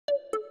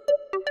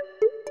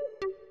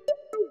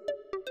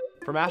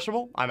For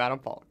Mashable, I'm Adam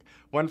Polk.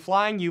 When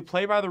flying, you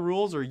play by the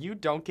rules or you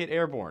don't get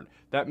airborne.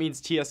 That means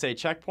TSA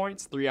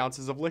checkpoints, 3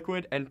 ounces of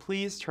liquid, and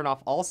please turn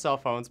off all cell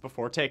phones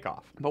before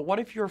takeoff. But what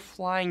if you're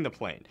flying the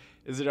plane?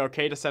 Is it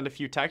okay to send a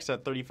few texts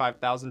at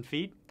 35,000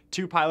 feet?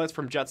 2 pilots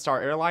from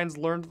Jetstar Airlines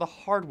learned the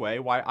hard way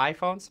why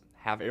iPhones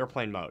have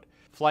airplane mode.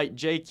 Flight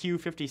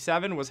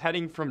JQ57 was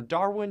heading from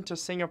Darwin to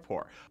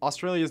Singapore.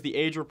 Australia's The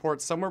Age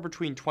reports somewhere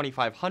between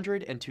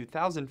 2,500 and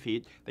 2,000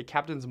 feet, the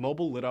captain's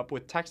mobile lit up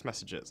with text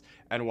messages.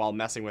 And while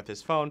messing with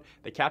his phone,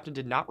 the captain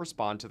did not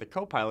respond to the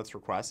co-pilot's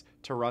request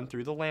to run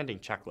through the landing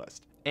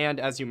checklist. And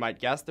as you might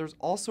guess, there's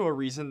also a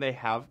reason they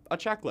have a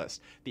checklist.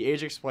 The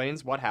Age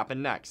explains what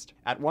happened next.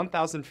 At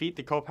 1,000 feet,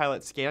 the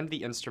co-pilot scanned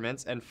the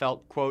instruments and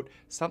felt, quote,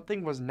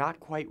 something was not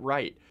quite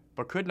right,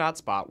 but could not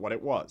spot what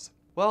it was.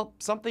 Well,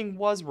 something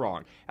was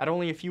wrong. At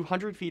only a few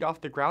hundred feet off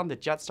the ground, the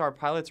Jetstar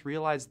pilots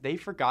realized they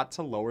forgot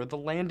to lower the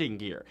landing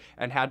gear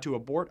and had to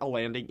abort a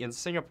landing in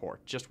Singapore,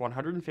 just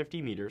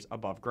 150 meters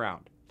above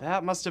ground.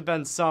 That must have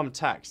been some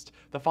text.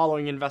 The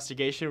following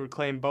investigation would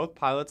claim both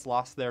pilots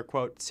lost their,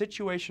 quote,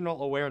 situational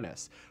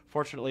awareness.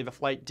 Fortunately, the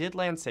flight did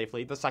land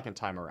safely the second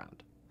time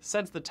around.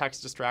 Since the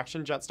text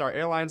distraction, Jetstar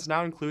Airlines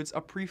now includes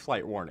a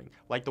pre-flight warning,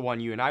 like the one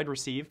you and I'd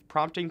receive,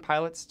 prompting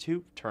pilots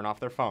to turn off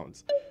their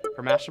phones.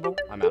 For Mashable,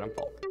 I'm Adam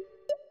Polk.